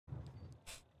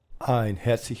Ein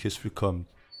herzliches Willkommen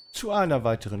zu einer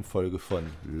weiteren Folge von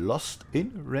Lost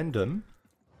in Random.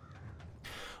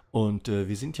 Und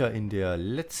wir sind ja in der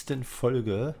letzten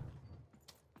Folge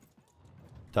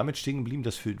damit stehen geblieben,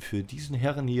 dass wir für diesen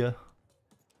Herren hier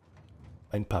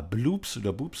ein paar Bloobs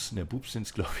oder Boobs, ne, Boobs sind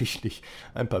es glaube ich nicht,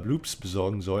 ein paar Bloobs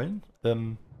besorgen sollen,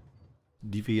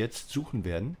 die wir jetzt suchen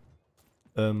werden.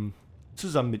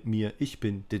 Zusammen mit mir, ich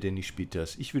bin der Danny spielt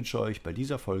das. Ich wünsche euch bei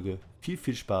dieser Folge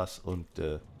viel Spaß und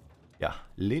ja,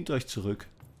 lehnt euch zurück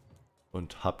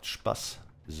und habt Spaß.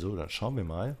 So, dann schauen wir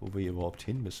mal, wo wir hier überhaupt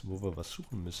hin müssen, wo wir was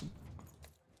suchen müssen.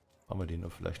 Machen wir den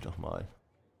doch vielleicht nochmal.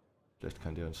 Vielleicht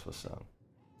kann der uns was sagen.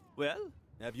 Well,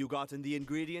 have you gotten the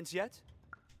ingredients yet?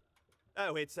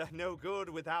 Oh, it's no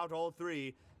good without all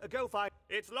three. Go find...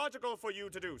 It's logical for you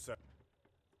to do so.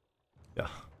 Ja,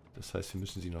 das heißt, wir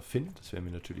müssen sie noch finden. Das werden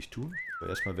wir natürlich tun. Aber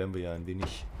erstmal werden wir ja ein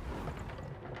wenig...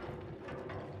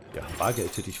 Ja,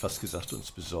 Bargeld hätte ich fast gesagt,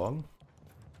 uns besorgen.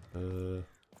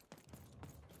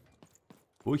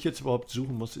 Wo ich jetzt überhaupt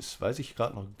suchen muss, ist, weiß ich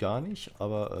gerade noch gar nicht,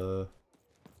 aber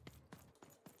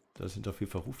da sind auf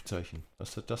jeden Fall Rufzeichen.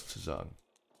 Was hat das zu sagen?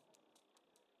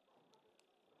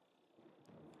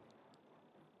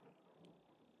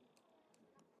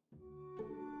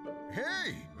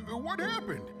 Hey, what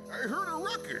happened? I heard a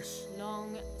ruckus.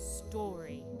 Long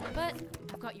story. But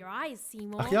I've got your eyes,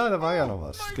 Seymour. Ach ja, da war ja noch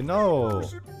was. Genau.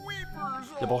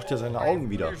 Der braucht ja seine Augen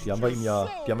wieder. Die haben wir ihm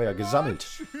ja, gesammelt.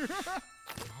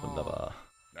 Wunderbar.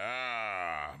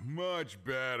 Ah, much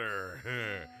better.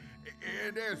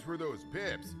 And as for those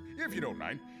pips, if you don't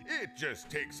mind, it just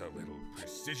takes a little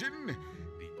precision,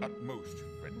 the utmost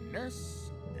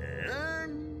finesse,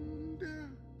 and...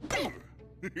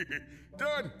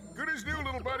 Done. Good as new,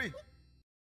 little buddy.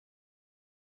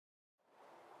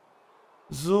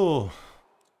 So.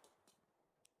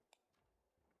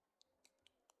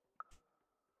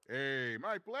 Hey,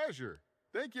 my pleasure.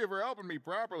 Thank you for helping me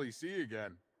properly see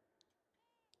again.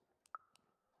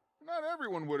 Not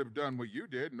everyone would have done what you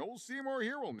did, and old Seymour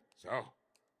here will... So,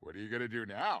 what are you gonna do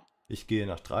now? Ich gehe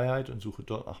nach Dreiheit und suche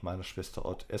dort nach meiner Schwester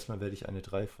Ott. Erstmal werde ich eine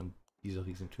 3 von dieser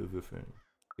Riesentür würfeln.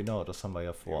 Genau, das haben wir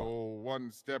ja vor. Oh, one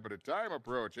step at a time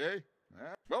approach, eh?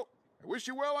 Well, I wish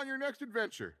you well on your next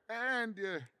adventure. And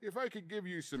if I could give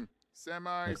you some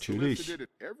semi-solicited...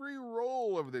 Every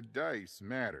roll of the dice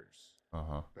matters.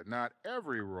 But not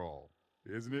every roll.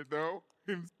 Isn't it, though?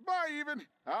 Bye, even.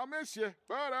 I'll miss you,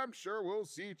 but I'm sure we'll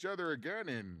see each other again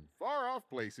in far-off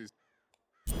places.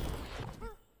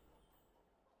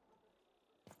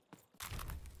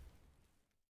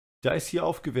 Dice hier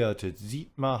aufgewertet.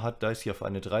 Sigmar hat Dice hier auf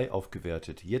eine 3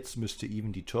 aufgewertet. Jetzt müsste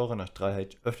Even die Tore nach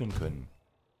Dreiheit öffnen können.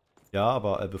 Ja,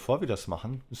 aber bevor wir das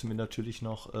machen, müssen wir natürlich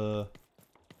noch...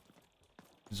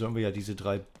 sollen wir ja diese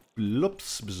 3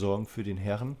 Bloobs besorgen für den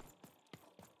Herrn,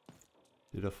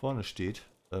 der da vorne steht.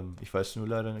 Ich weiß nur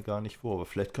leider gar nicht wo, aber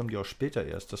vielleicht kommen die auch später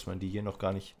erst, dass man die hier noch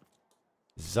gar nicht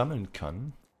sammeln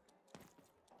kann.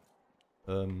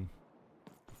 Da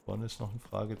vorne ist noch ein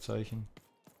Fragezeichen.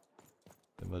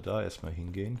 Wenn wir da erstmal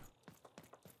hingehen.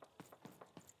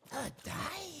 A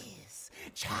dice,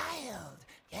 child,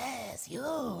 yes, you.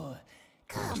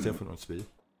 Was der von uns will.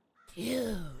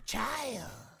 You,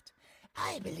 child.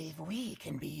 I believe we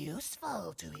can be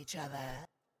useful to each other.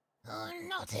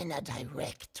 Not in a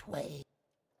direct way.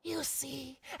 You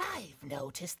see, I've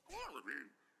noticed...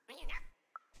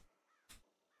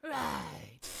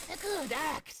 Right, a good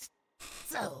act.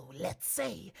 So, let's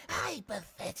say,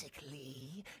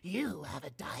 hypothetically, you have a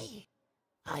dice.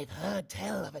 I've heard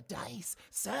tell of a dice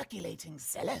circulating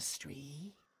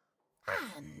Celestry.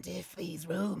 And if these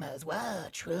rumors were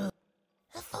true,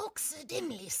 folks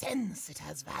dimly sense it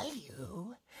has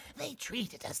value. They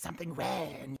treat it as something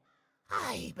rare, and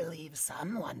I believe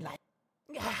someone like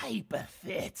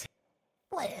hypothetical.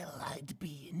 Well, I'd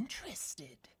be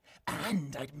interested,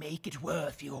 and I'd make it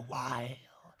worth your while.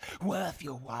 Worth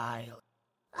your while.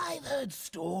 I've heard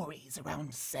stories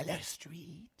around Cellar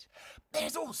Street.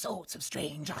 There's all sorts of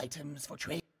strange items for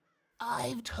trade.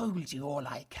 I've told you all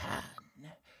I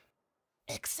can.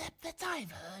 Except that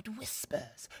I've heard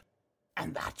whispers.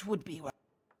 And that would be what...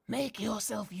 Make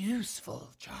yourself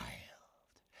useful, child.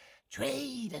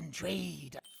 Trade and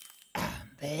trade.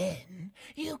 And then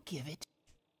you give it...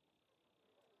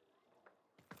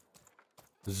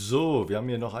 So, wir haben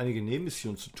hier noch einige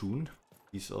Nebenmissionen zu tun.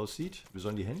 Wie es aussieht. Wir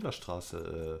sollen die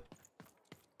Händlerstraße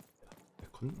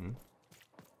erkunden.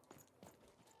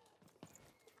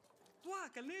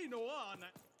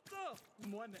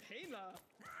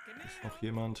 Ist noch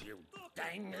jemand?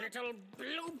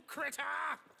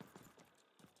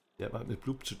 Der hat mit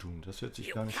Bloob zu tun. Das hört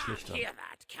sich gar nicht schlecht an.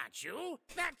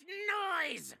 That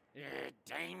noise!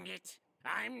 Dang it.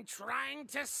 I'm trying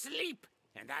to sleep,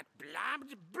 and that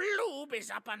blabbed bloob is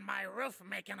up on my roof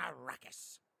making a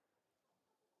ruckus.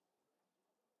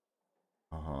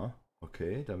 Aha,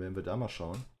 okay, dann werden wir da mal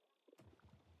schauen.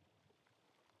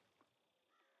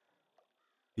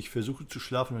 Ich versuche zu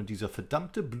schlafen und dieser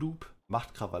verdammte Bloob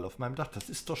macht Krawall auf meinem Dach. Das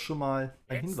ist doch schon mal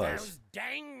ein Hinweis.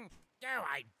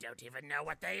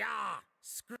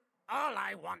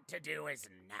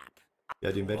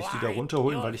 Ja, den werde ich dir da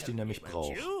runterholen, weil ich den nämlich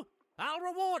brauche. I'll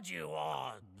reward you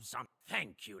or some.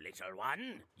 Thank you, little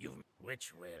one.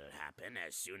 Which will happen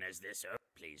as soon as this.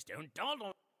 Please don't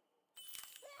dawdle.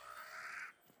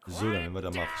 So, dann werden wir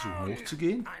da mal versuchen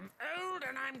hochzugehen. I'm old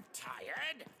and I'm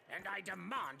tired, and I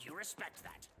demand you respect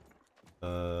that.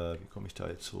 Wie komme ich da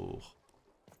jetzt hoch?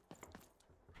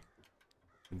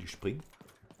 Können die springen?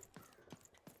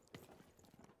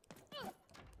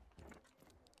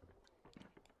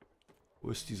 Wo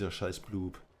ist dieser scheiß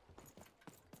Bloob?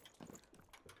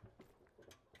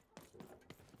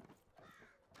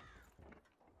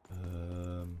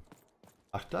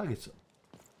 Ach, da geht's.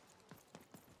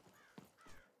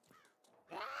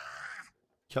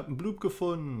 Ich habe einen Bloob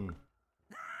gefunden.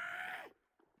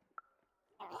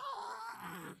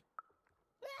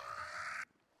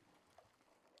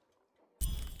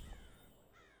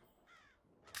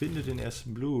 Finde den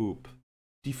ersten Bloob.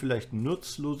 Die vielleicht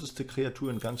nutzloseste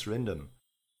Kreatur in ganz random.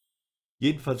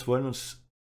 Jedenfalls wollen uns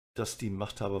das die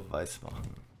Machthaber weiß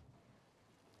machen.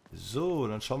 So,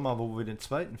 dann schauen wir mal, wo wir den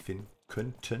zweiten finden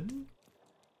könnten.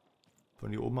 Von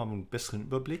hier oben haben wir einen besseren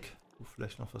Überblick, wo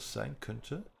vielleicht noch was sein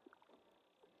könnte.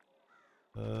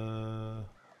 Hier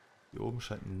oben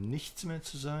scheint nichts mehr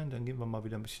zu sein. Dann gehen wir mal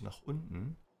wieder ein bisschen nach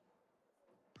unten.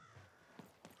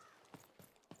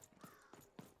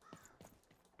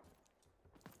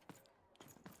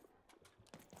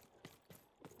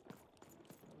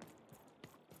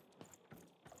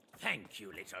 Thank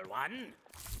you, little one.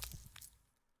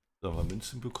 So, haben wir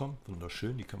Münzen bekommen.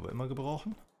 Wunderschön, die können wir immer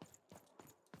gebrauchen.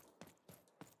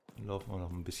 Dann laufen wir noch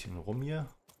ein bisschen rum hier.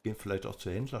 Gehen vielleicht auch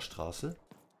zur Händlerstraße.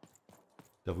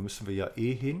 Da müssen wir ja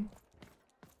eh hin.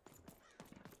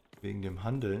 Wegen dem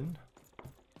Handeln.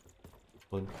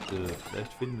 Und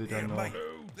vielleicht finden wir dann noch ein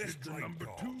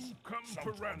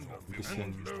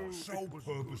bisschen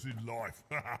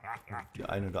die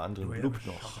ein oder anderen Bloob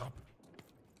noch.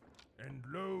 And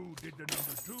lo did the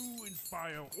number 2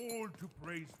 inspire all to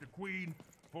praise the queen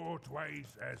for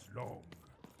twice as long.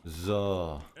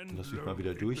 So, lass mich mal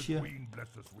wieder durch hier.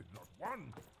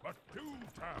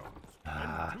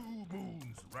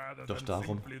 Doch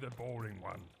darum.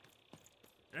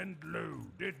 And lo,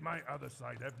 did my other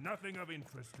side have nothing of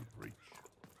interest to preach?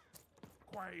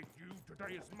 Quiet you,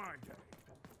 today is my day.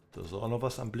 Da ist auch noch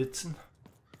was am Blitzen.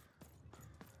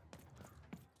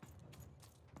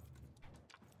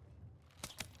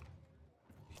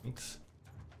 Nix.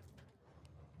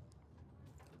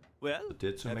 Well,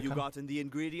 have you gotten the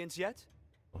ingredients yet?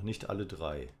 Noch nicht alle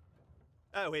drei.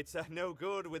 Oh, it's no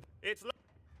good with it's.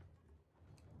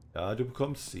 Ja, du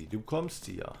bekommst sie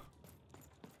ja.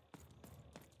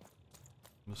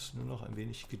 Du musst nur noch ein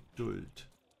wenig Geduld.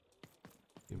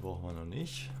 Den brauchen wir noch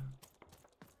nicht.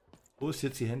 Wo ist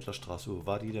jetzt die Händlerstraße? Wo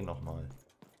war die denn nochmal?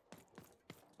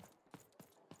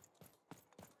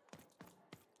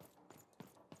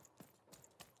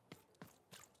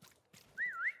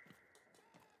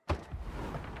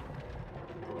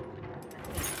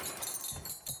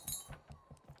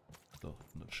 So,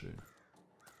 wunderschön.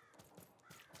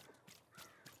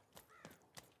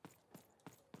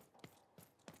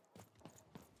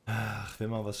 Ach, wenn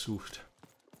man was sucht.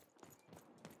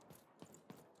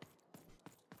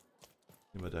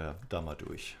 Gehen wir da mal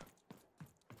durch.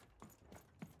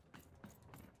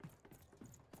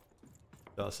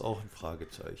 Da ist auch ein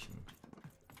Fragezeichen.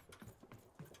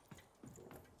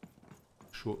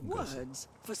 Schurkengasse. Words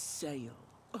for sale.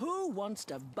 Who wants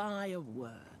to buy a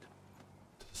word?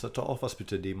 Das hat doch auch was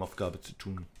mit der Nebenaufgabe zu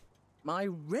tun. My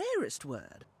rarest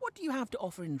word. What do you have to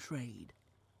offer in trade?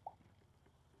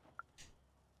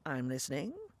 I'm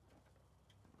listening.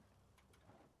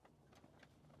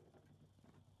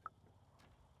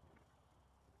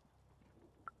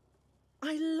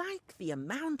 I like the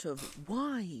amount of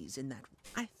whys in that.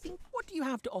 I think, what do you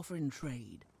have to offer in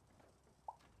trade?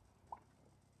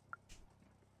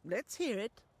 Let's hear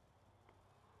it.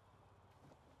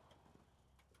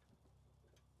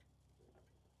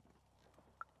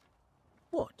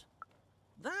 What?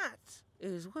 That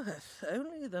is worth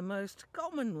only the most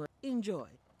common word. Enjoy.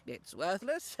 It's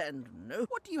worthless and no.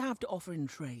 What do you have to offer in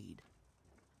trade?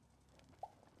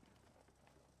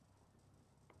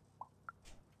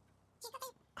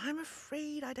 I'm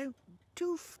afraid I don't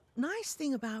do. Nice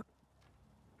thing about.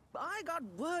 I got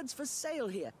words for sale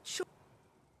here. Sure.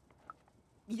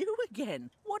 You again.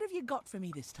 What have you got for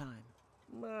me this time?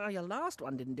 Your last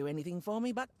one didn't do anything for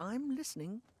me, but I'm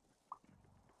listening.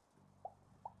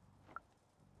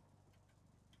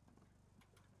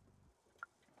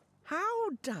 How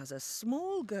does a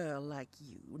small girl like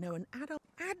you know an adult?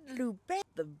 Adlubet,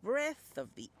 the breath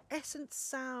of the essence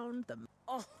sound, the...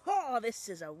 Oh, this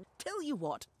is a... Tell you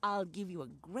what, I'll give you a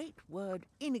great word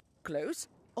in close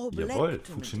or Jawohl,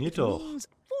 funktioniert doch. Means,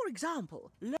 for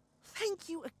example, thank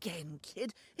you again,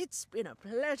 kid. It's been a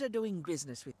pleasure doing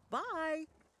business with... Bye.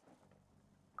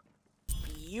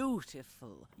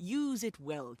 Beautiful. Use it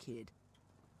well, kid.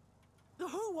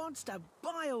 Who wants to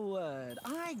buy a word?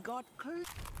 I got...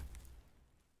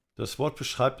 Das Wort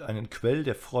beschreibt einen Quell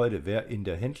der Freude. Wer in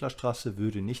der Händlerstraße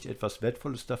würde nicht etwas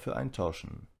Wertvolles dafür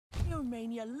eintauschen?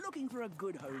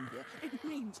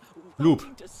 Bloob.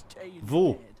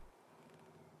 Wo?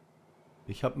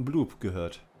 Ich habe einen Bloob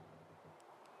gehört.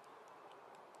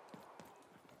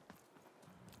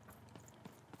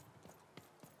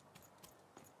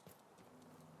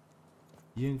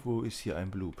 Irgendwo ist hier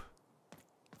ein Bloob.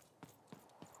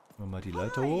 Machen wir mal die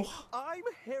Leiter hoch. I'm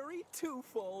Harry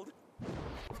Twofold.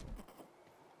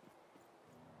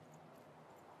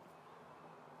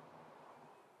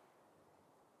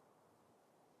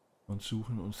 Und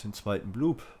suchen uns den zweiten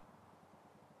Bloob.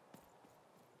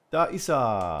 Da ist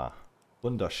er.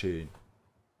 Wunderschön.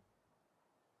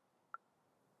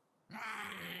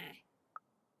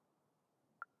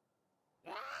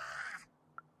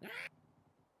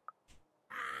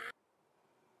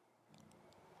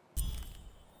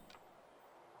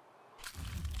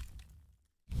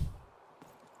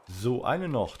 So, eine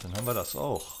noch, dann haben wir das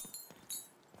auch.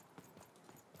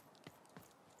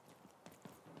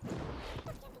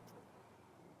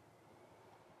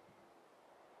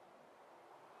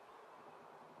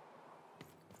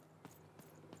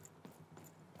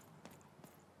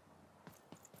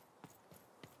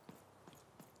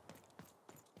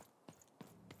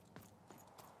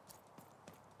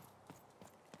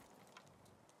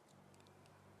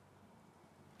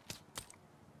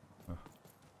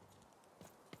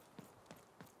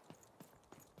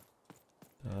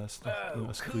 Da ist noch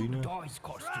irgendwas Grüne. Ja,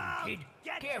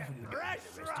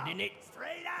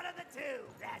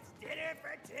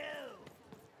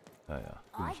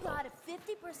 I got a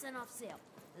 50% off sale.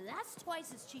 That's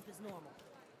twice as cheap as normal.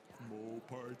 More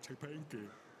party panky.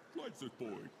 Like this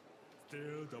boy.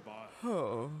 Still the vibe.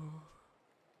 Oh.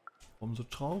 Warum so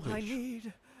traurig? I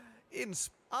need...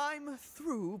 I'm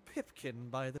through Pipkin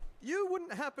by the... You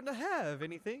wouldn't happen to have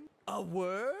anything? A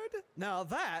word? Now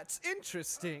that's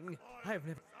interesting. I've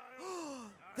never...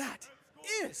 That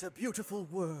is a beautiful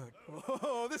word.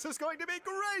 Oh, this is going to be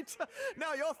great.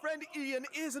 Now your friend Ian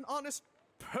is an honest...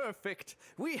 Perfect.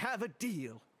 We have a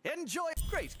deal. Enjoy.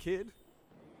 Great, kid.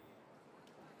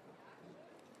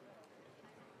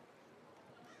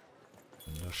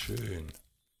 Wunderschön.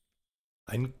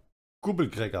 Ein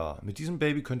Gubbelgregger. Mit diesem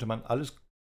Baby könnte man alles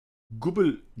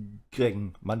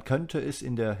Gubbelgreggen. Man könnte es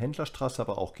in der Händlerstraße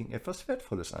aber auch gegen etwas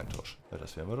Wertvolles eintauschen. Ja,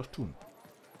 das werden wir doch tun.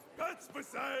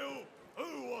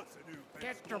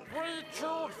 Get your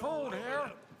pre-chilled food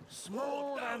here.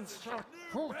 Smooth and soft.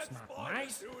 Food's not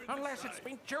nice unless it's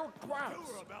been chilled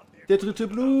twice. Der dritte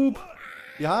Bloob.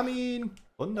 Wir haben ihn.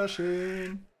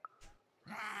 Wunderschön.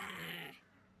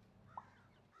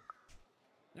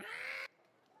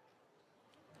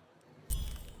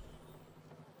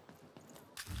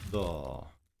 So.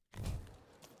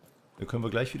 Dann können wir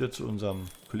gleich wieder zu unserem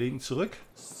Kollegen zurück.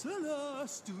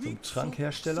 Zum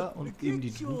Trankhersteller und ihm die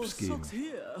Bloobs geben.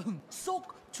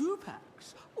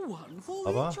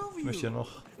 Aber ich möchte ja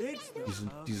noch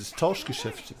dieses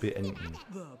Tauschgeschäft beenden.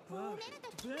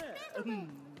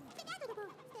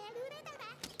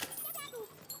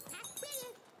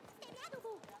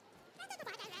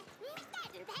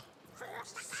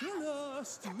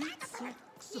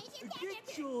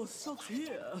 Get your socks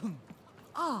here.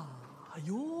 Ah,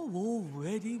 you're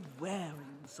already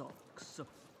wearing socks.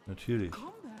 Natürlich.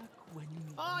 Come back when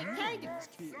you I need can't.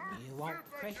 You want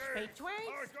crispy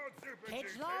twigs?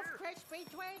 Kids love crispy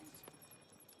twigs.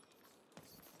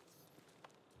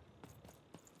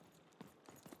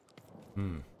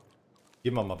 Gehen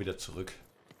wir mal wieder zurück.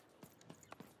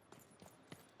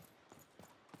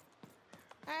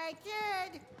 Hey,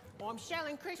 kid. I'm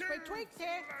selling crispy twigs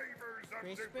here.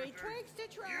 Crispy twigs to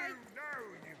try. You know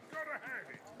you've got to have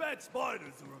it. Bed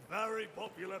spiders are a very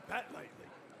popular pet lately.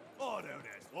 I don't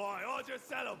ask why, I just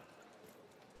sell them.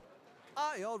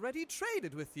 I already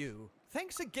traded with you.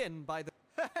 Thanks again by the...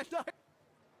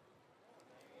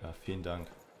 Ja, vielen Dank.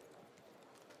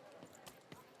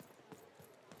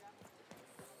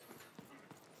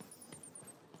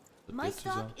 My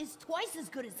stock is twice as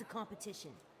good as the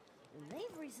competition. And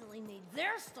they've recently made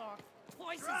their stock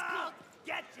twice as good.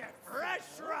 Get your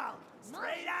fresh rum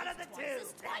straight out of the tube.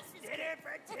 That's dinner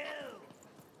for two.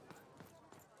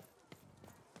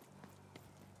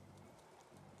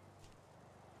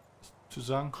 Zu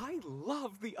sagen. I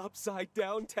love the upside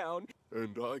downtown.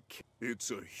 And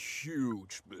it's a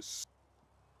huge mistake.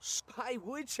 By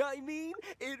which I mean,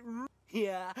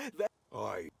 yeah, that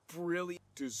I really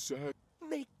deserve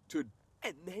make to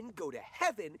and then go to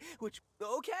heaven, which,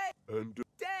 okay, and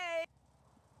day.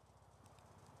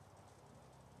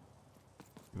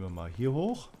 Gehen wir mal hier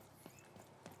hoch.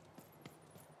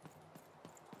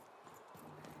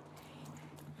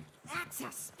 That's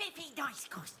a spiffy nice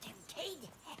costume, kid.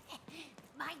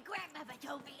 My grandmother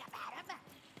told me about him.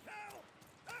 Ow!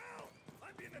 Ow!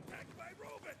 I'm being attacked by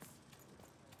robots!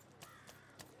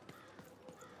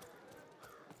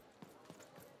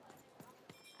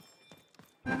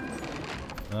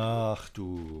 Ach,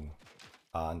 du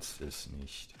ahnst es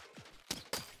nicht.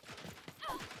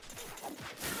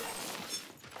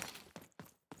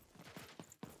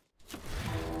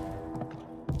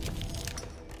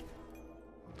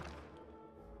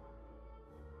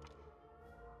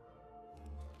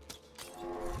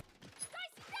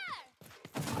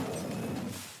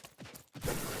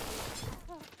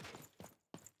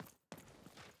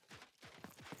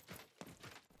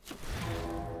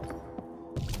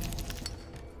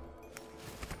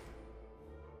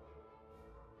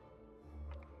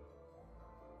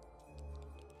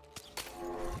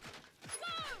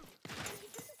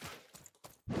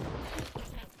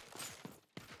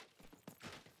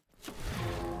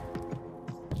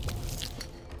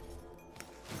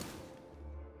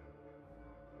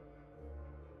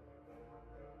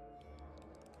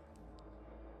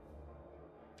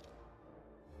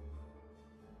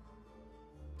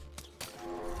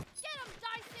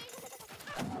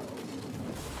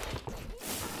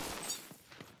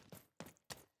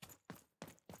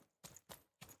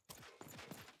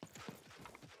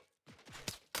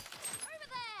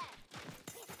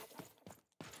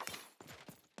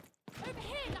 Over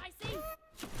here, Dicey!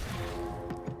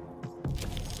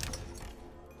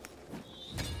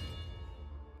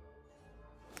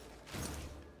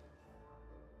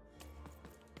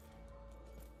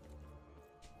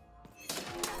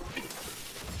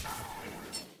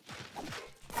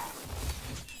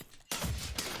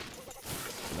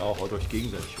 Genau, haut euch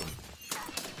gegenseitig um.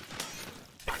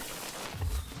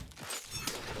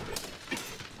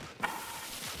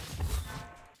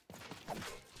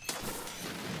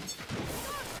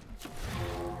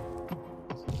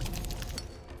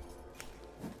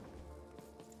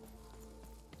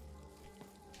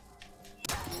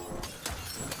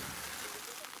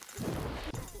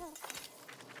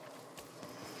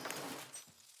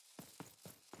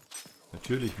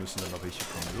 Natürlich müssen dann noch welche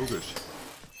kommen, logisch.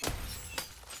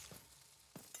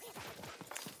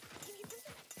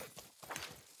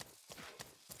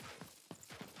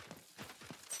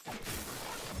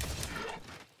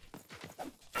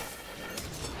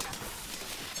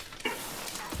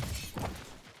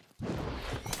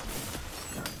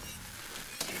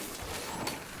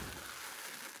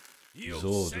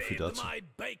 So, so viel dazu. My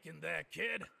bacon there,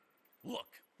 kid. Look,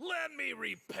 let me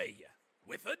repay you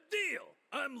with a deal.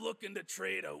 I'm looking to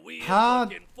trade a wheel. Ha,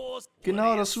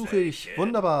 genau das suche ich.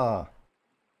 Wunderbar.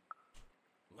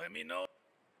 Let me know.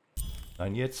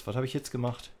 Nein, jetzt. Was habe ich jetzt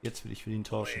gemacht? Jetzt will ich für ihn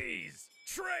tauschen. Please,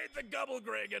 trade the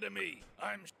Gubblegregger to me.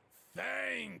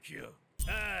 Thank you.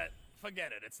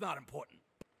 Forget it. It's not important.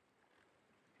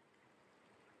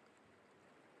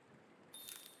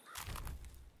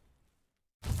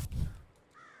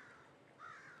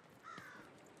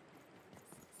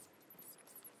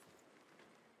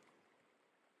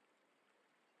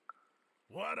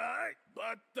 But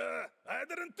I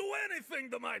didn't do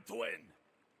anything to my twin.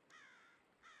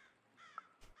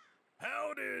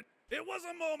 How did? It was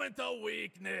a moment of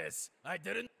weakness. I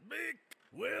didn't speak.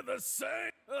 We're the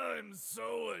same. I'm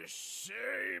so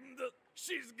ashamed.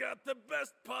 She's got the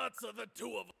best parts of the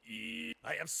two of us.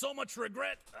 I have so much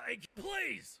regret.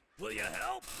 Please, will you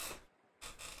help?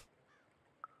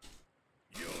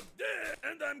 You did,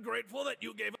 and I'm grateful that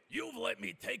you've let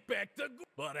me take back the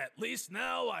but at least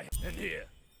now and here.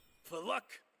 For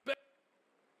luck.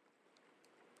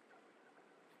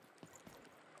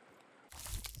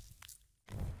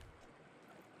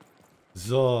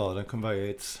 So, dann können wir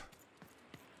jetzt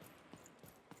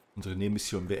unsere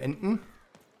Nebenmission beenden.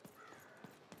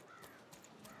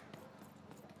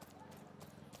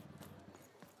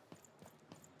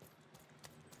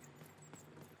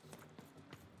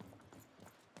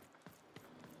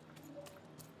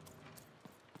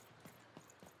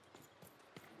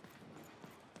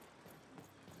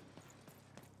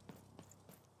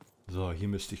 So, hier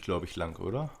müsste ich, glaube ich, lang,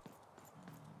 oder?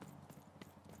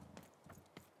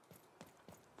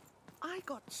 I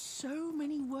got so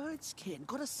many words, kid.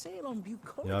 Got a sale on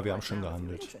bucolic Ja, wir haben right schon now if you're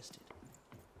gehandelt. interested.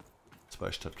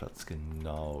 2 Stadtplatz,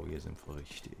 genau, hier sind wir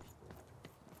richtig.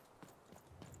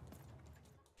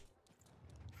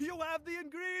 You have the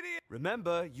ingredients.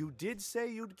 Remember, you did say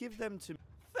you'd give them to me.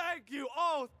 Thank you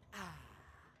all.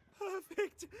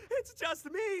 Perfect. It's just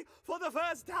me for the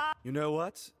first time. You know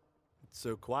what? It's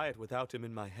so quiet without him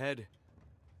in my head.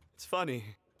 It's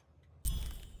funny.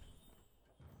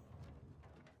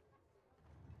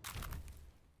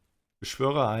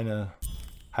 Beschwöre eine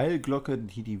Heilglocke,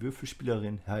 die die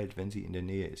Würfelspielerin heilt, wenn sie in der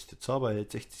Nähe ist. Der Zauber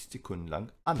hält 60 Sekunden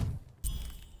lang an.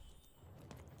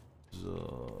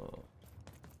 So.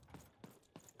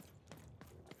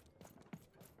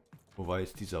 Wo war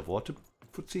jetzt dieser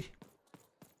Worteputzi?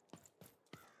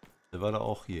 Der war da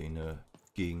auch hier in der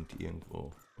Gegend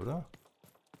irgendwo, oder?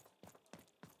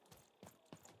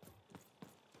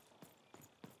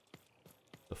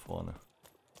 Da vorne.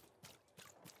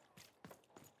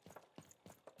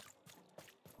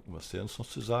 Gucken, was der uns noch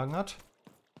zu sagen hat.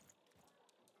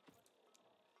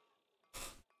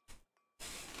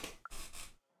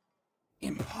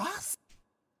 Impossible.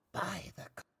 By the...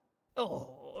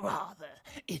 Oh, rather,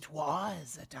 it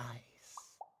was a dice.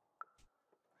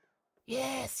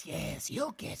 Yes, yes,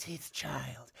 you'll get it,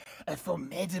 child. A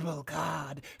formidable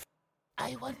card.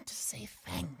 I want to say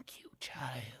thank you,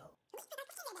 child.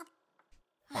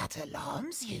 That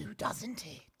alarms you, doesn't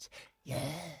it?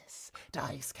 Yes,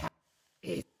 dice can...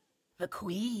 It... The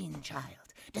queen,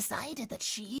 child, decided that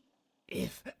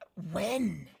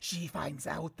when she finds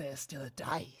out there's still a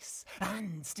dice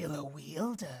and still a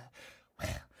wielder,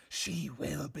 well, she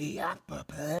will be up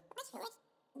a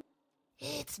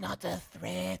It's not a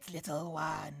threat, little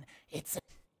one. It's a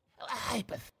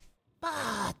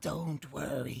But don't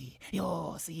worry,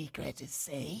 your secret is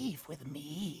safe with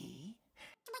me.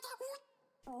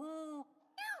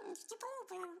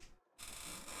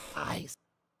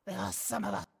 There are some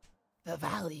of us. The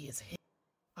valley is hid.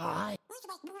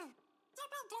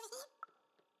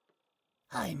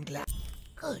 I'm glad.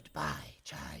 Goodbye,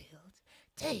 child.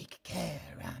 Take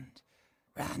care and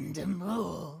random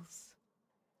rules.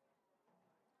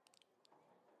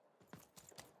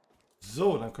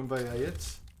 So, dann können wir ja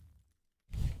jetzt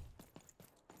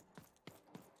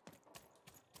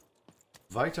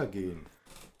weitergehen.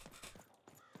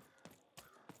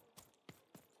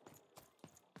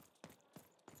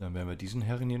 Dann werden wir diesen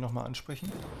Herren hier nochmal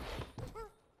ansprechen.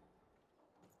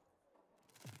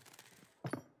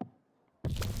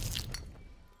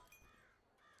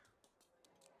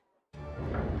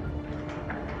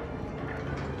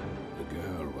 The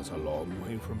girl was a long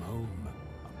way from home,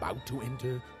 about to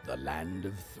enter the land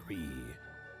of three.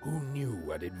 Who knew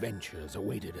what adventures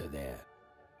awaited her there?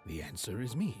 The answer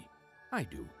is me. I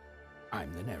do.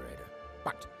 I'm the narrator.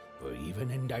 But for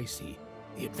even and dicey,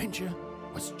 the adventure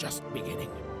was just beginning.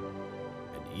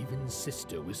 And even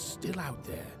Sister was still out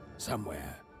there,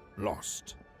 somewhere,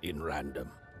 lost in random.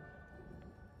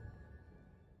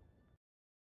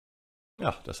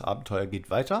 Ja, das Abenteuer geht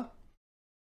weiter.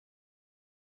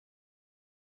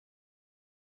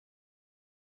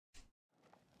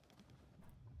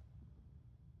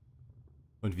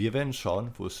 Und wir werden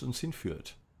schauen, wo es uns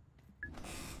hinführt.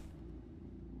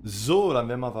 So, dann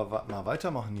werden wir mal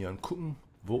weitermachen hier und gucken,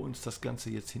 wo uns das Ganze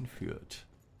jetzt hinführt.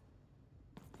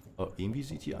 Oh, irgendwie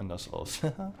sieht die anders aus.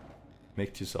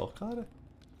 Merkt ihr es auch gerade?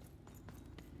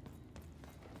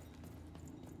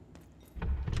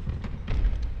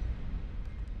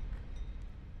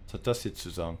 Was hat das jetzt zu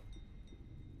sagen?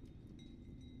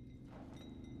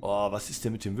 Oh, was ist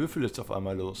denn mit dem Würfel jetzt auf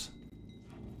einmal los?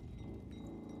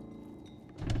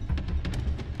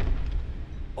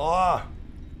 Oh!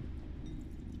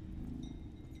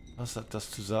 Was hat das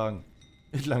zu sagen?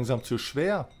 Ist langsam zu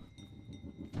schwer.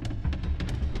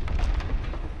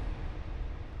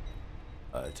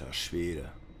 Alter Schwede.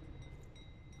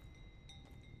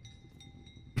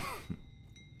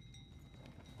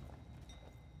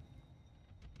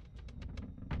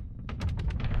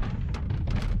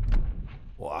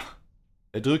 Boah.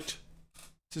 Er drückt.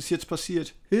 Was ist jetzt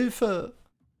passiert? Hilfe!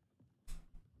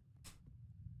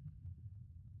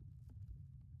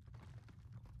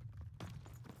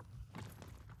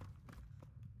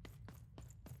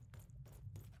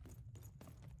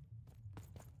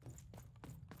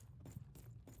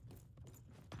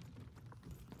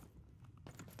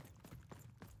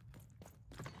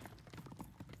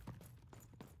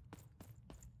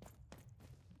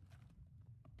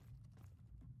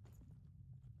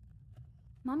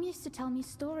 Mum used to tell me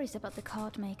stories about the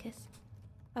card makers.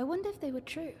 I wonder if they were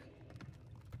true.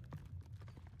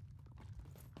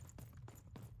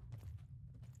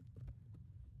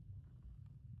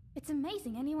 It's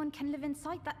amazing anyone can live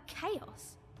inside that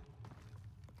chaos.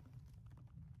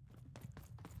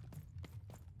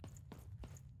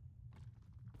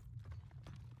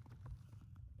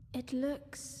 It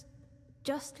looks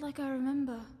just like I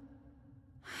remember.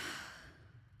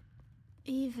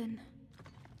 Even.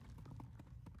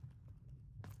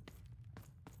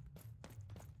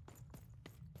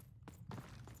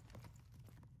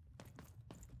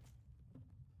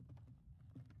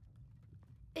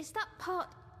 Is that part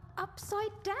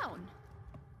upside down?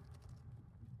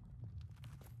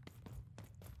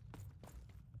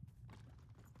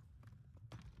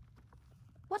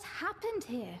 What happened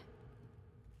here?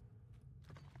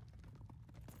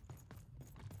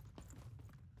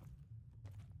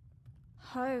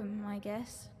 Home, I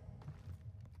guess.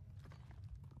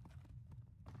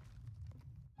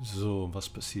 So, was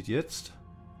passiert jetzt?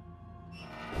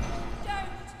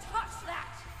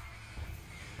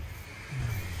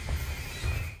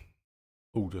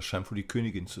 Oh, das scheint wohl die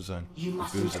Königin zu sein. You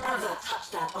mustn't Böse. ever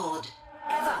touch that odd.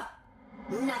 Ever.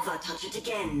 Never touch it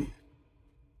again.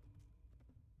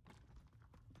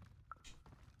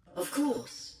 Of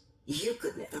course, you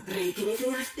could never break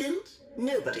anything I've built.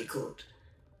 Nobody could.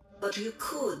 But you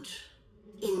could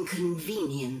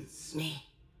inconvenience me.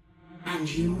 And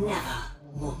you never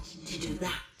want to do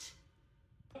that.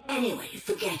 Anyway,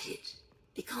 forget it.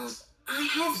 Because I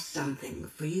have something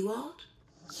for you, Odd.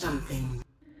 Something.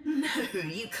 No,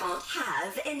 you can't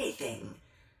have anything.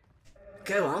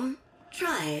 Go on,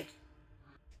 try it.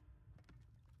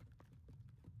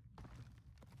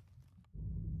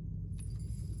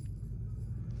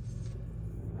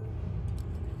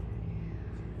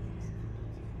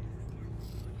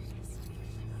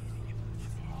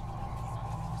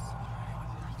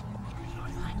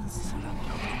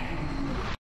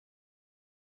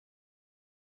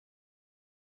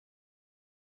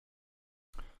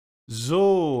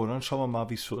 So, dann schauen wir mal,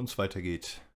 wie es für uns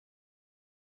weitergeht.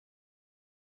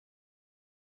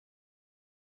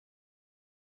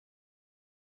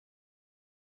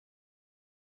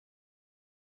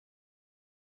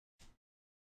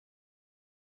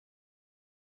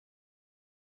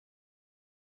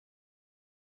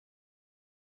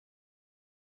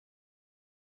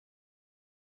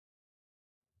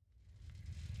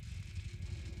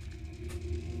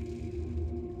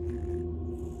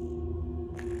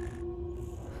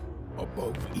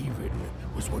 Above even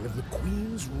was one of the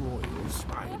Queen's royal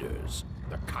spiders,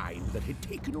 the kind that had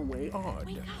taken away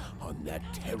Odd on that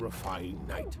terrifying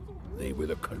night. They were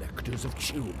the collectors of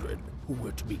children who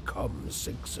were to become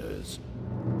Sixers.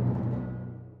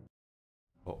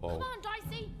 Come on,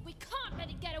 Dicey! We can't let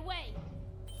it get away!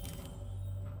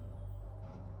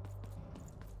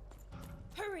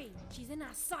 Hurry! She's in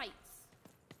our sights!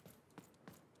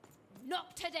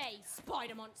 Not today,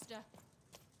 spider monster!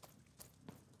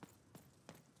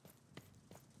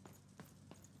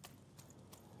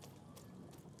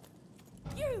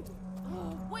 You!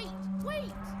 Oh, wait!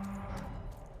 Wait!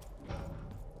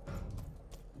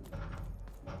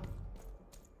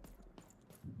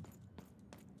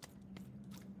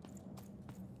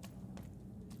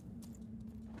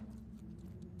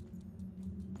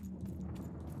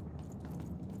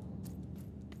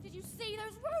 Did you see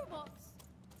those robots?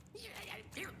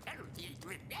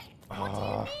 What do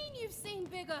you mean you've seen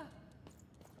bigger?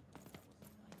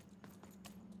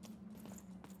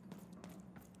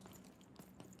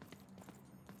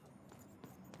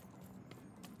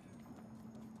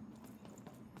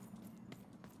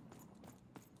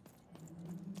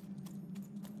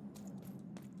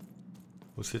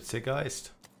 Wo ist jetzt der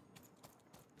Geist?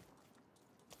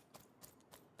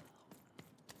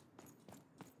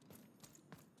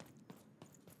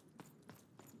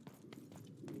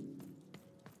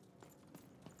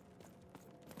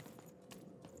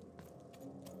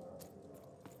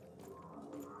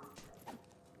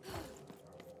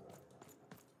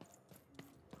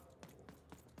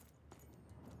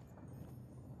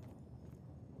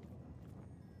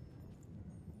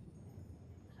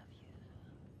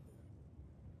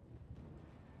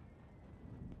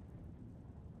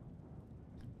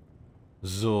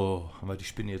 So, haben wir die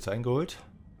Spinne jetzt eingeholt?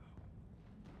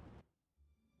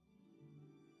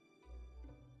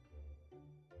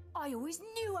 I always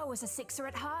knew I was a Sixer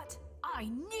at heart. I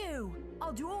knew.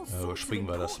 I'll do all Ja, sorts of überspringen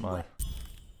wir das mal.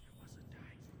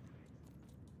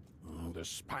 The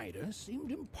spider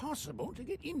seemed impossible to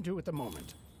get into at the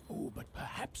moment. Oh, but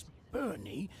perhaps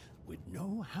Bernie would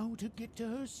know how to get to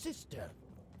her sister.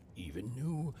 Even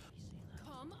knew...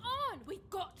 Come on! We've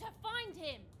got to find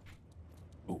him!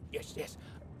 Oh, yes, yes.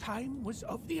 Time was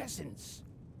of the essence.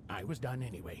 I was done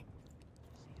anyway.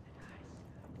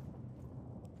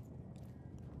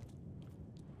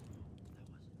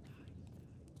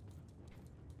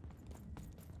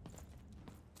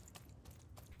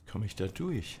 Komme ich da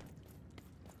durch?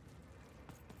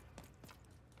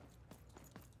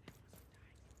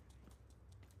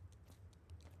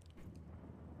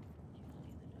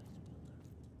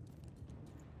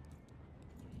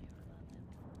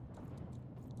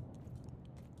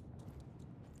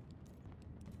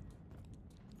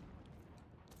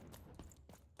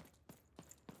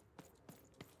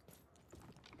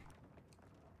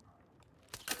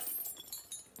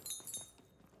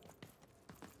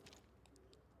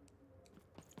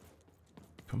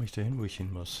 Komme ich dahin, wo ich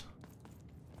hin muss?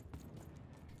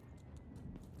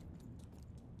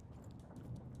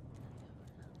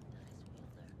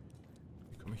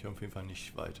 Hier komme ich auf jeden Fall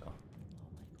nicht weiter.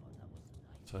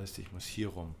 Das heißt, ich muss hier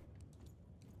rum.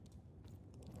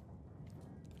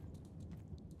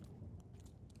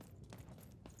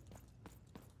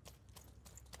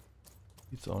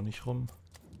 Geht's auch nicht rum?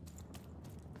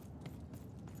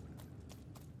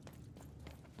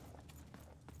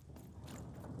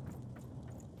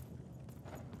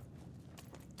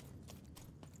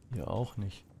 Hier auch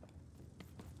nicht.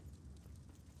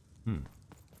 Hm.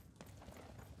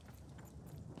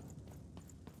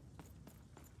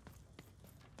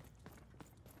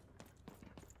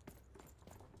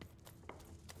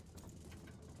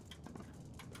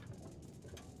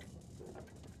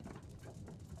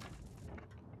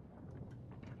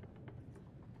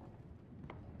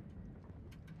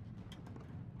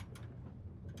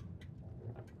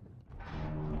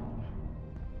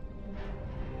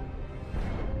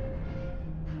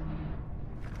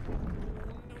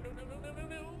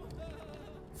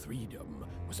 Freedom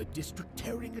was a district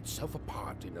tearing itself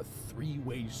apart in a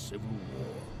three-way civil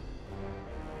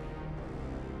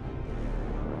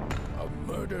war. A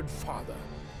murdered father,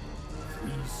 3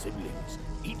 siblings,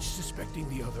 each suspecting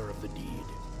the other of the deed.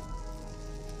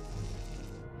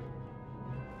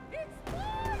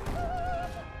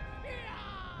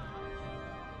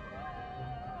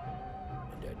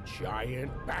 And a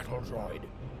giant battle droid,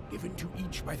 given to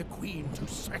each by the Queen to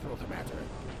settle the matter.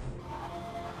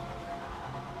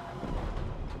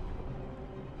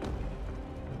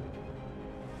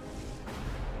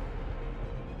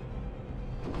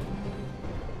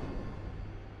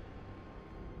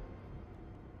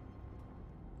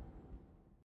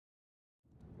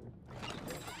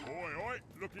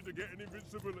 Looking to get an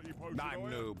invincibility potion. I'm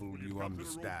noble, you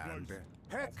understand.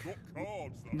 Heck, I've got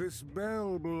cards, though. this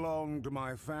bell belonged to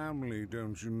my family,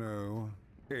 don't you know?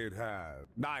 It has.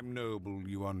 I'm noble,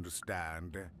 you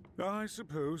understand. I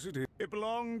suppose it is. It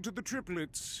belonged to the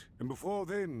triplets, and before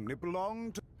then, it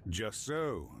belonged to... Just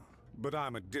so. But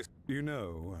I'm a you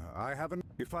know, I haven't...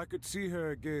 If I could see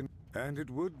her again, and it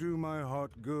would do my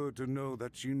heart good to know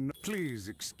that she Please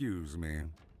excuse me.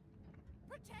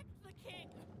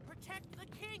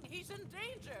 He's in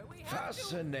danger. We have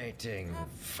Fascinating.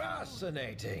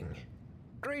 Fascinating.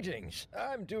 Greetings.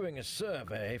 I'm doing a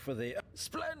survey for the...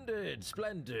 Splendid,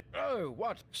 splendid. Oh,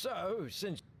 what? So,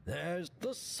 since there's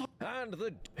the... And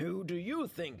the... Who do you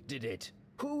think did it?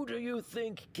 Who do you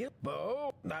think killed...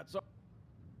 Oh, that's all.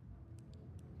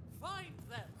 Find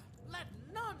them. Let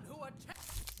none who attack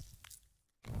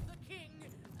the king...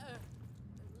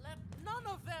 let none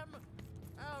of them...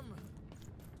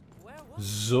 Where was...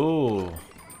 So.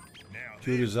 Ich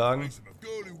würde sagen... A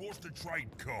girl who wants to trade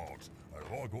cards, and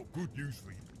I got good news for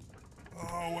you.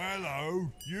 Oh,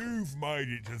 hello. You've made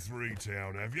it to 3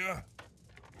 Town, have you?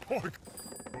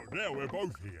 But now we're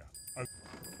both here. And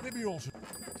let me also...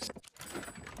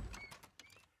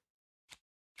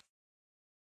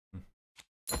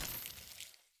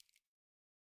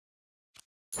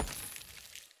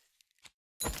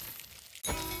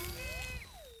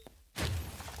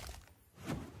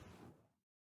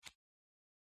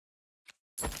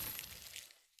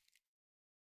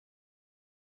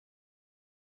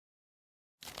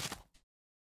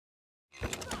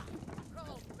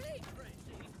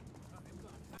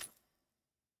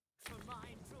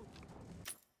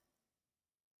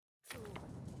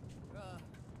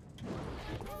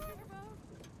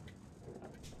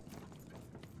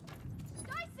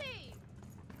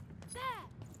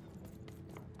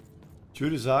 Ich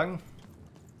würde sagen,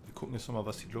 wir gucken jetzt nochmal,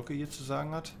 was die Glocke hier zu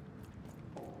sagen hat.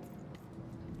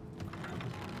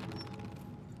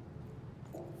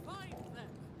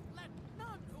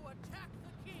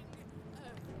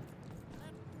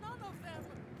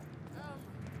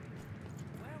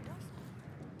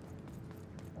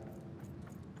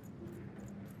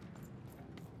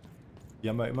 Wir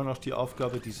haben ja immer noch die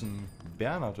Aufgabe, diesen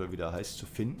Bernhard, oder wie der heißt, zu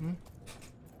finden.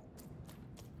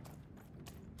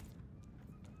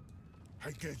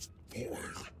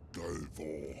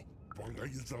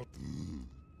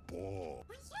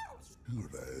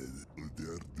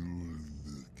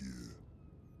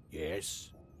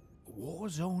 Yes. A war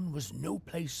zone was no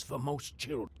place for most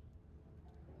children.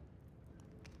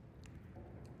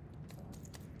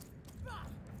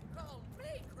 Call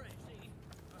me crazy.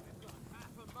 I've got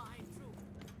half a mind to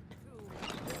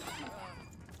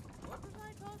what was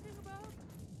I talking about?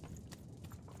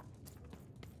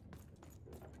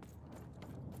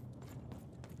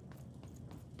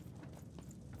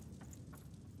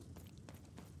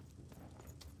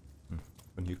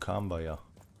 Von hier kamen wir ja.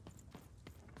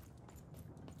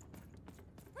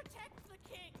 Protect the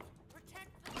king!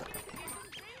 Protect the king! He's in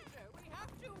danger! We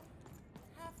have to...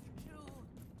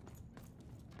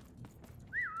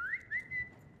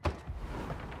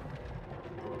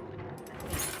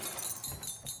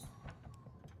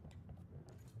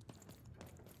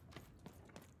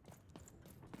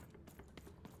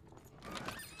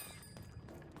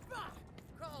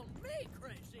 Call me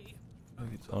crazy! Da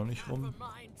geht's auch nicht rum.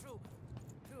 Mind to...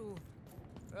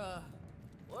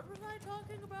 what was I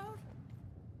talking about?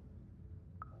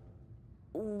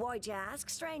 Why'd you ask,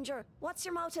 stranger? What's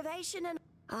your motivation and...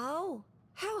 Oh,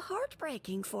 how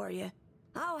heartbreaking for you.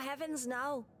 Oh, heavens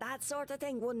no. That sort of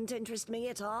thing wouldn't interest me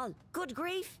at all. Good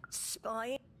grief.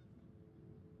 Spying.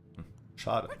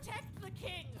 Schade. Protect the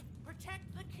king!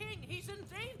 Protect the king! He's in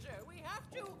danger! We have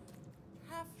to...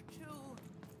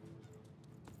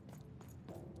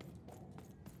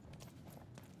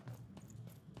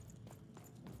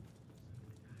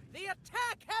 The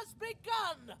attack has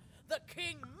begun! The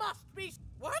king must be...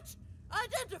 What?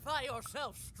 Identify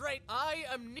yourself straight. I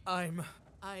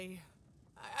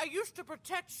used to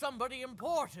protect somebody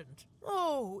important.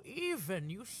 Oh, even,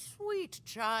 you sweet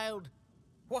child.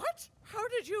 What? How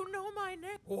did you know my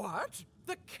name? What?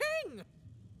 The king?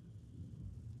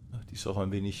 Die ist auch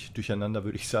ein wenig durcheinander,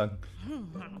 würde ich sagen.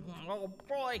 Oh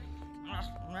boy,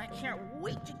 I can't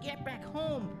wait to get back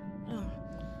home.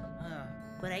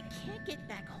 But I can't get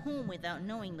back home without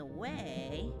knowing the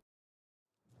way.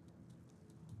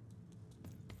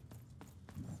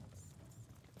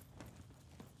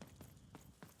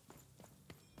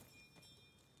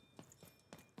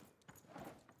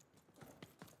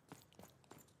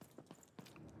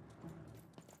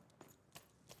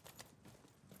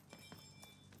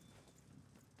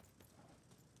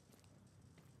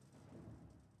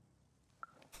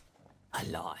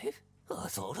 Alive? I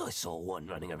thought I saw one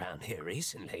running around here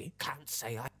recently. Can't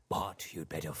say I... But you'd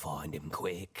better find him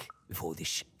quick, before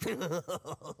this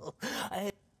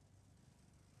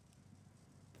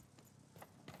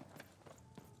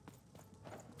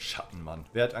Schattenmann.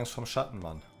 Wer hat Angst vom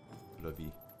Schattenmann? Oder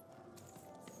wie?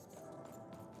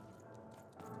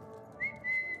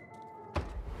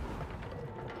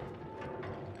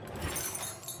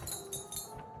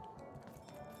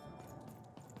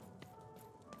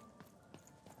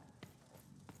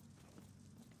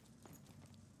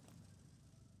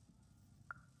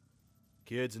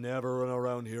 Kids never run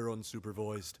around here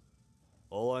unsupervised.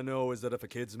 All I know is that if a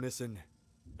kid's missing,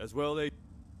 as well they...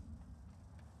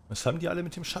 Was haben die alle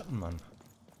mit dem Schattenmann?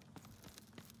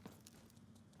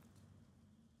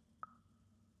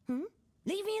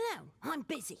 Leave me alone. I'm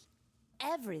busy.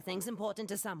 Everything's important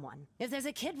to someone. If there's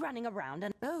a kid running around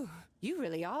and... Oh, you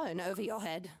really are in over your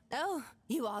head. Oh,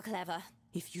 you are clever.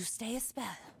 If you stay a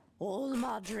spell, all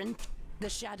modern... The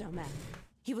Shadow Man.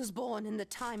 He was born in the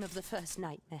time of the first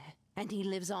nightmare. And he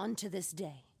lives on to this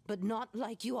day. But not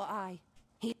like you or I.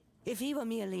 If he were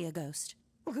merely a ghost.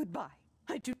 Goodbye.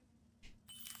 I do...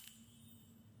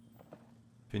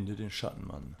 Finde den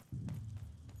Schattenmann.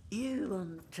 You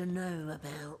want to know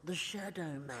about the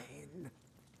Shadow Man?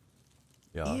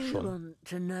 Ja, you schon. Want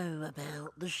to know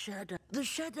about the Shadow... The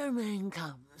Shadow Man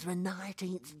comes when night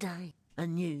eats day.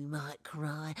 And you might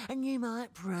cry, and you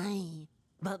might pray.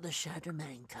 But the Shadow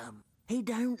Man comes. He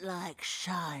don't like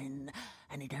shine,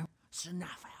 and he don't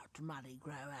snuff out Molly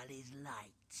Grow Alley's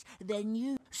lights. Then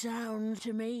you sound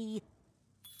to me.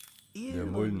 You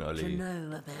want to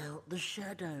know about the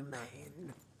Shadow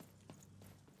Man?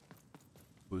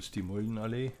 Wo ist die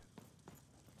Muldenallee?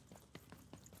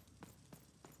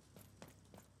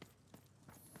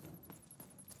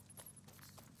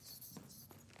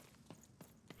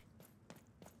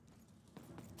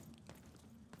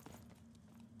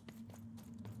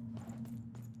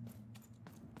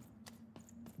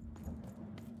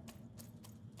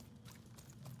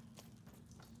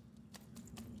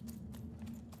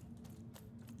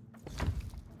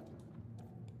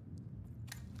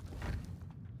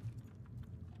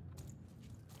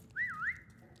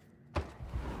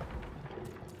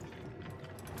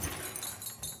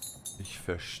 Ich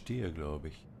verstehe, glaube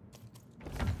ich.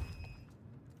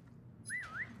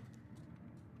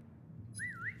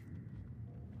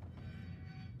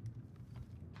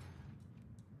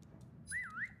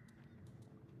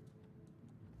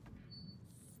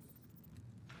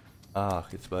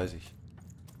 Ach, jetzt weiß ich.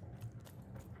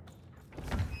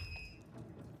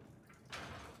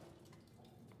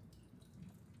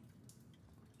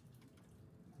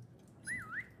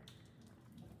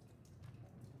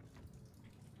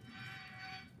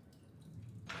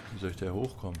 Wie soll ich da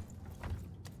hochkommen?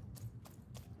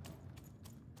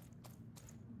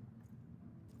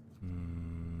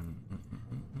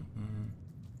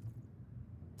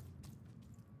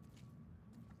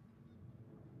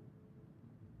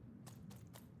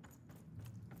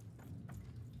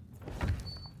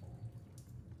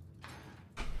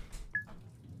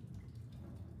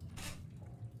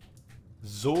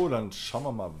 So, dann schauen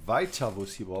wir mal weiter, wo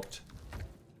es hier überhaupt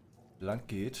lang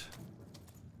geht.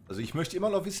 Also ich möchte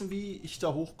immer noch wissen, wie ich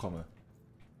da hochkomme.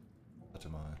 Warte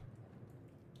mal.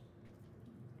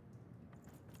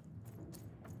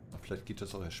 Vielleicht geht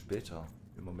das auch erst später.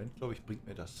 Im Moment, glaube ich, bringt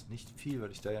mir das nicht viel, weil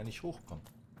ich da ja nicht hochkomme.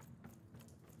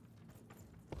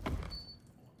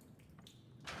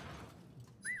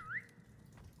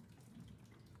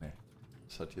 Nee,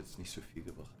 das hat jetzt nicht so viel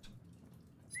gebracht.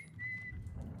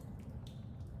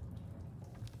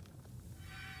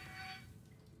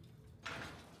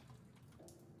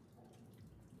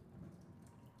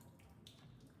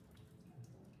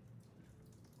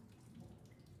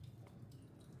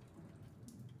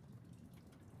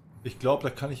 Ich glaube, da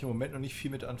kann ich im Moment noch nicht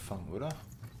viel mit anfangen, oder?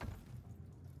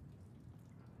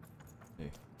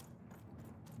 Nee.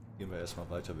 Gehen wir erstmal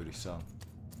weiter, würde ich sagen.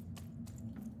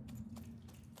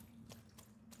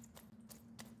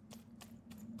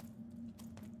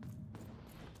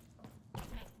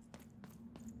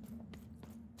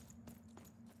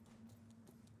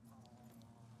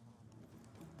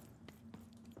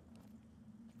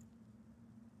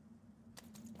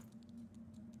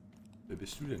 Wer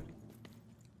bist du denn?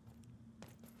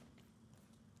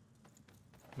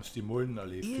 Muss die Mulden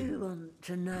erlebt. You want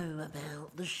to know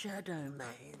about the Shadow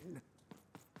Man?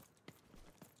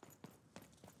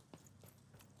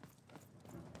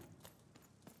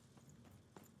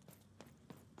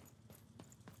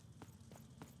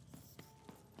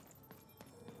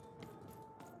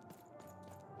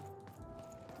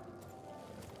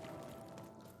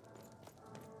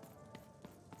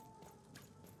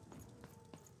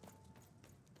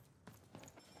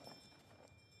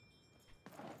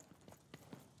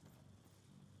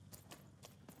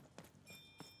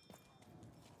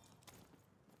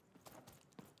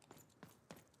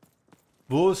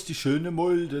 Wo ist die schöne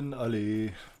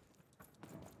Muldenallee?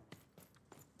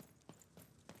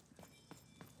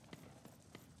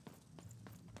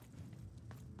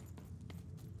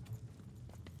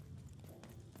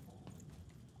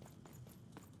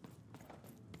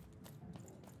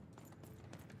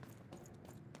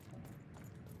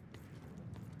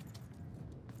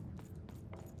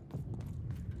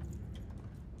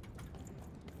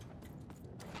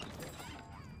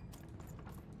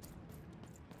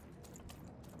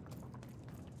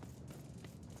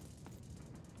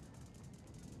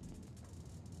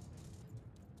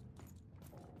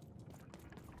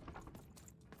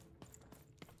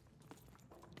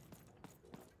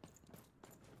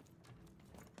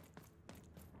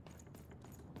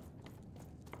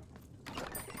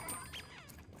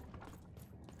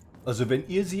 Also wenn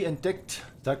ihr sie entdeckt,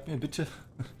 sagt mir bitte,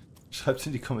 schreibt es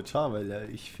in die Kommentare, weil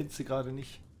ich finde sie gerade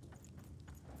nicht.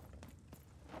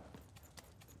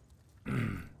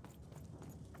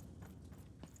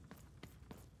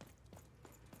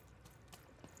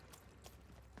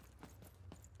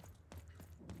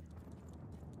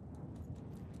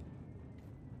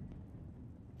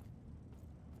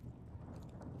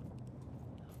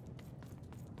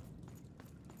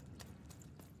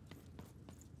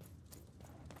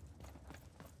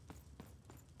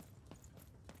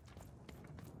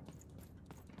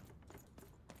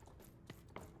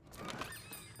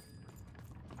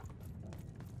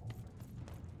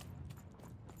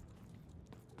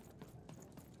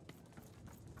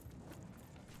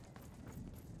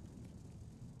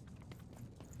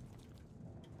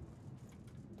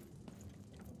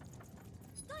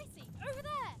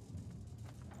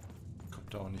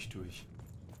 Kommt da auch nicht durch.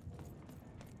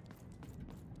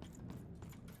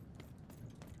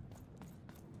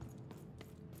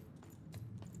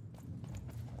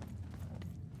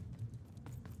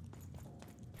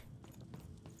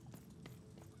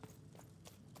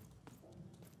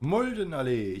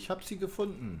 Muldenallee, ich habe sie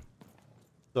gefunden.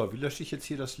 So, wie lösche ich jetzt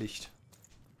hier das Licht?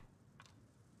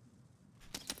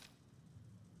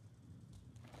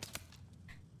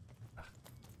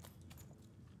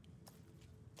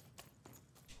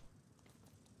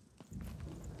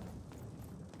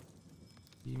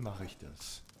 Wie mache ich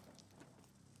das?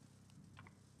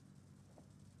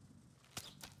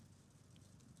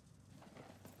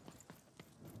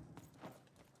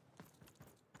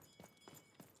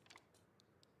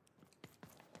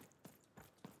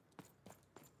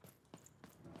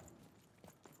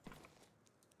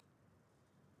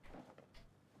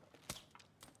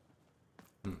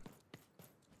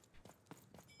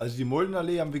 Also die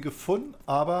Muldenallee haben wir gefunden,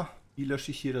 aber wie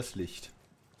lösche ich hier das Licht?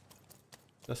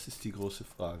 Das ist die große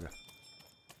Frage.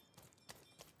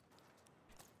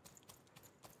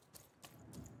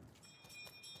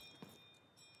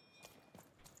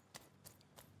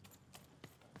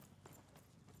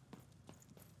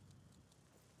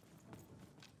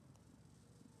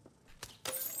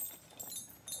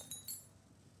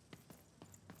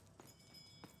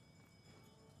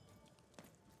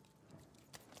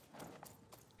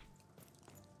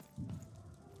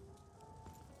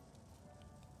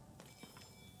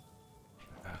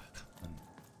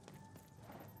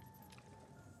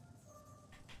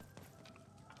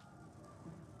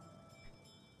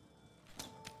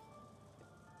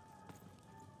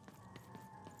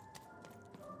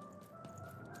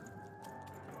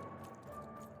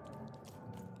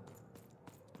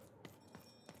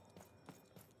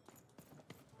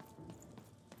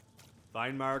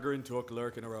 Find Margaret Took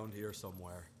lurking around here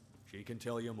somewhere. She can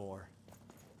tell you more.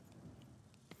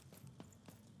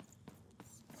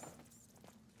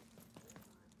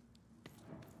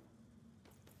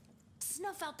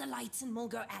 Snuff out the lights in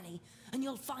Mulgar Alley, and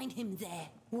you'll find him there,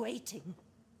 waiting.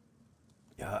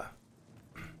 Ja,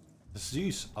 das ist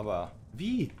süß, aber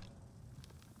wie?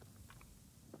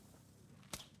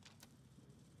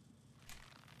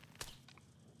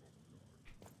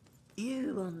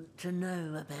 You want to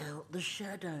know about the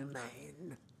Shadow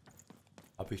Man?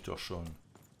 Hab ich doch schon.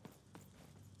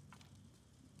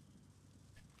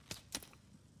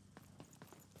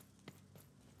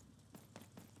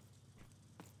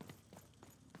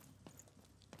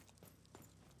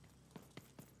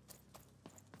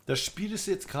 Das Spiel ist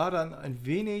jetzt gerade ein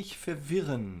wenig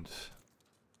verwirrend,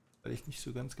 weil ich nicht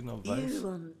so ganz genau weiß. You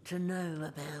want to know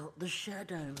about the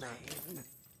Shadow Man?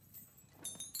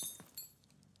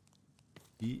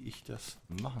 Wie ich das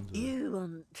machen soll. You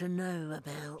want to know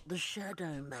about the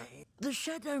Shadow Man? The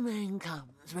Shadow Man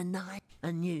comes when night,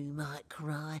 and you might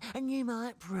cry, and you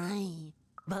might pray.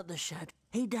 But the Shadow,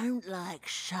 he don't like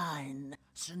shine.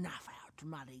 Snuff out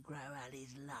Muddy Grow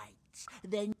Alley's lights,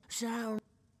 then sound.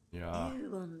 Ja.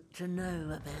 You want to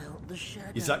know about the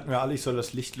Shadow. Ihr sagt mir alle, ich soll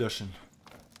das Licht löschen.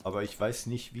 Aber ich weiß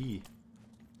nicht wie.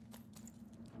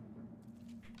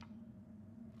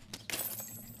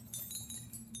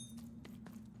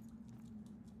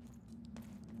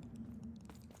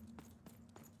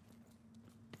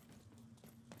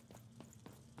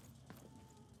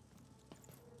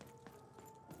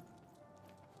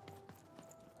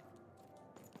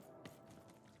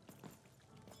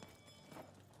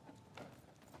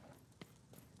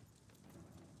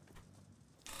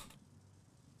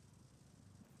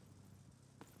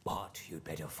 But you'd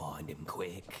better find him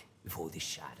quick, before the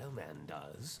Shadow Man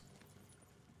does.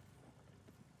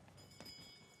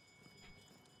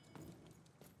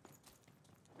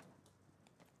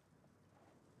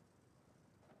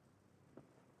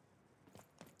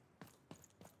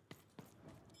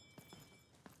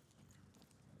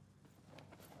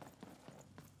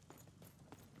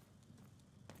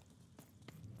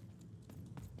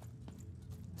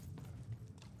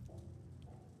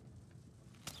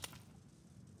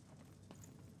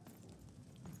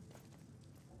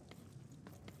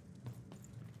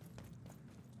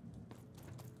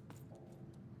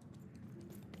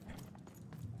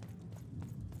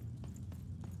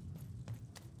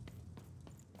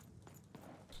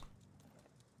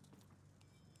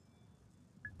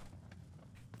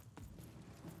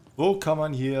 Wo kann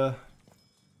man hier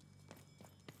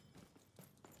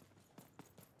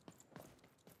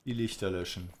die Lichter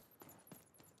löschen?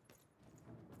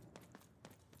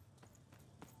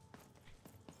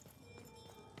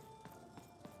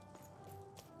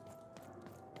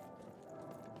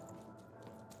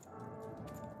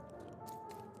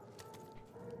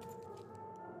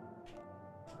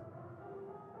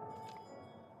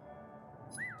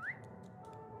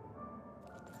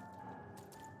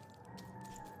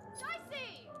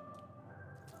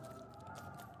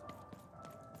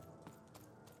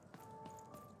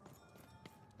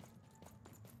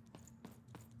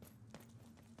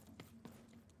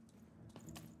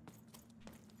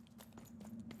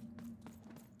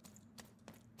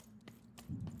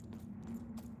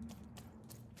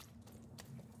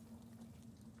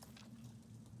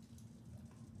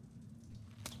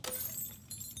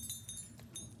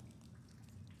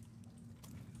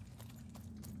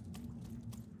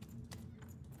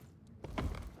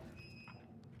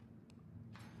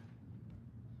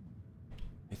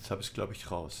 Jetzt habe ich es, glaube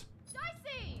ich, raus.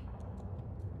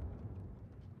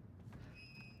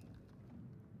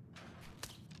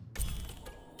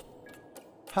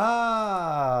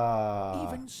 Ha!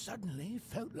 Even suddenly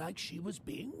felt like she was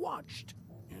being watched.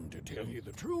 And And to tell you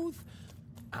the truth,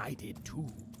 I did too.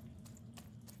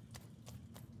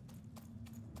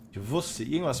 Ich wusste,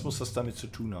 irgendwas muss das damit zu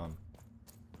tun haben.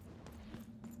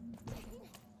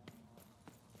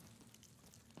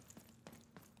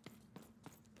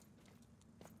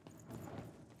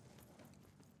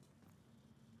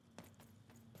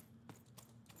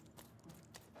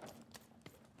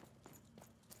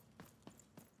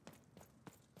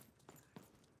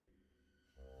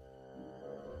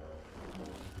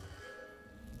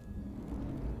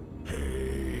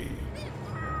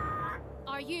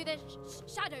 Are you the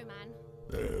shadow man?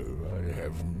 Oh, I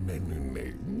have many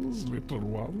names, little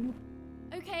one.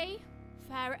 Okay,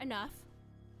 fair enough.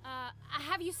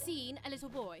 Have you seen a little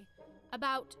boy?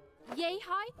 About yay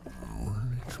high?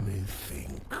 Let me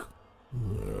think.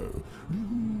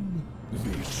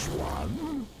 This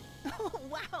one? Oh,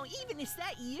 wow, even is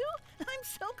that you? I'm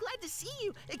so glad to see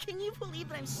you. Can you believe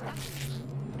that I'm stuck?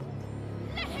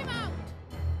 Let him out!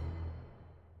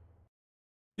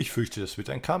 Ich fürchte, das wird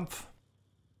ein Kampf.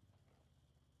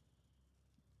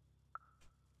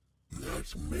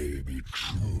 That may be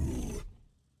true,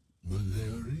 but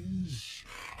there is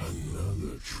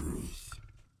another truth.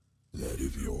 That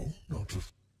if you're not a...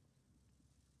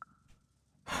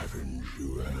 Haven't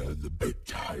you heard the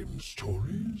bedtime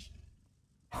stories?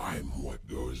 I'm what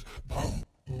goes bump.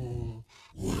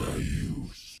 What I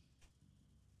use.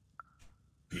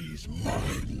 He's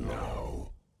mine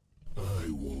now. I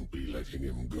won't be letting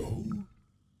him go.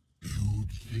 You'd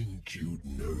think you'd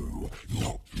know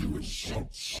not to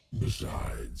insult.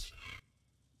 Besides,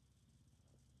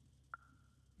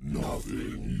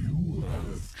 nothing you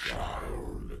have,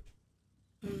 child.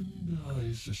 And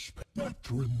I suspect that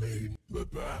to remain, but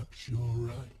perhaps you're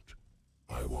right.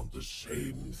 I want the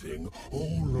same thing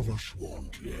all of us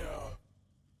want here.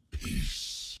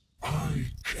 Peace. I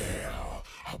care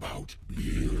about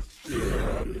being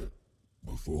feared.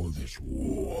 Before this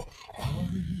war, I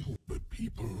hope that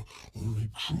people only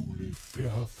truly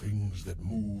fear things that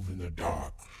move in the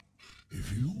dark.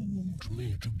 If you want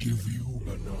me to give you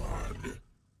Bernard,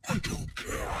 I don't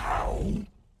care how.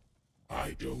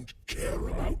 I don't care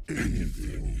about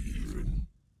anything even,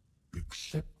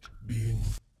 except being...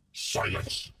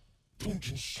 Silence!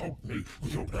 Don't insult me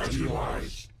with your dirty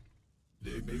lies.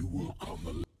 They may work on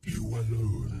the... You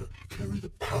alone carry the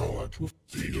power to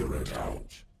figure it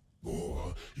out.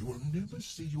 Or you will never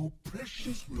see your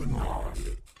precious Bernard,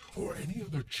 or any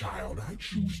other child I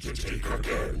choose to take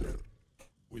again.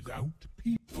 Without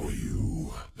peace for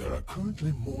you, there are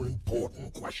currently more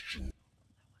important questions.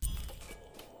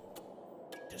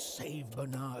 To save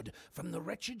Bernard from the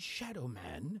wretched Shadow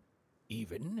Man,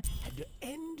 even had to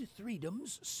end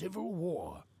Threedom's civil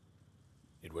war.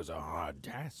 It was a hard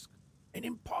task, an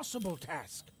impossible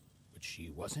task, but she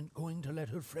wasn't going to let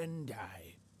her friend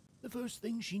die. The first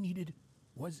thing she needed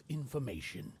was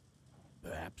information.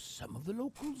 Perhaps some of the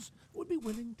locals would be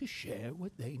willing to share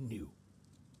what they knew.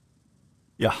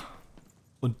 Ja,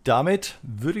 und damit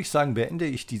würde ich sagen, beende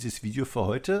ich dieses Video für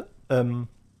heute.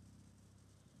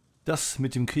 Das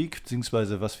mit dem Krieg,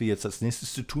 beziehungsweise was wir jetzt als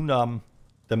nächstes zu tun haben,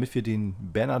 damit wir den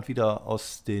Bernhard wieder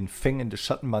aus den Fängen des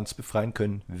Schattenmanns befreien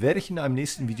können, werde ich in einem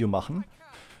nächsten Video machen.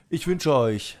 Ich wünsche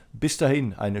euch bis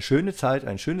dahin eine schöne Zeit,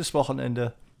 ein schönes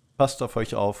Wochenende. Passt auf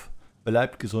euch auf,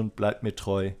 bleibt gesund, bleibt mir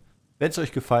treu. Wenn es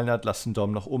euch gefallen hat, lasst einen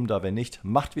Daumen nach oben da. Wenn nicht,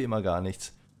 macht wie immer gar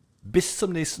nichts. Bis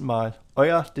zum nächsten Mal.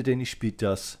 Euer der Danny spielt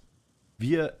das.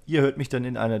 Ihr hört mich dann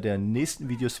in einer der nächsten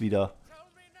Videos wieder.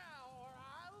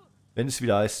 Wenn es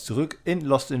wieder heißt, zurück in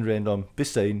Lost in Random.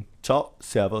 Bis dahin, ciao,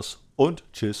 servus und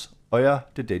tschüss. Euer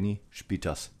der Danny spielt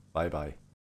das. Bye bye.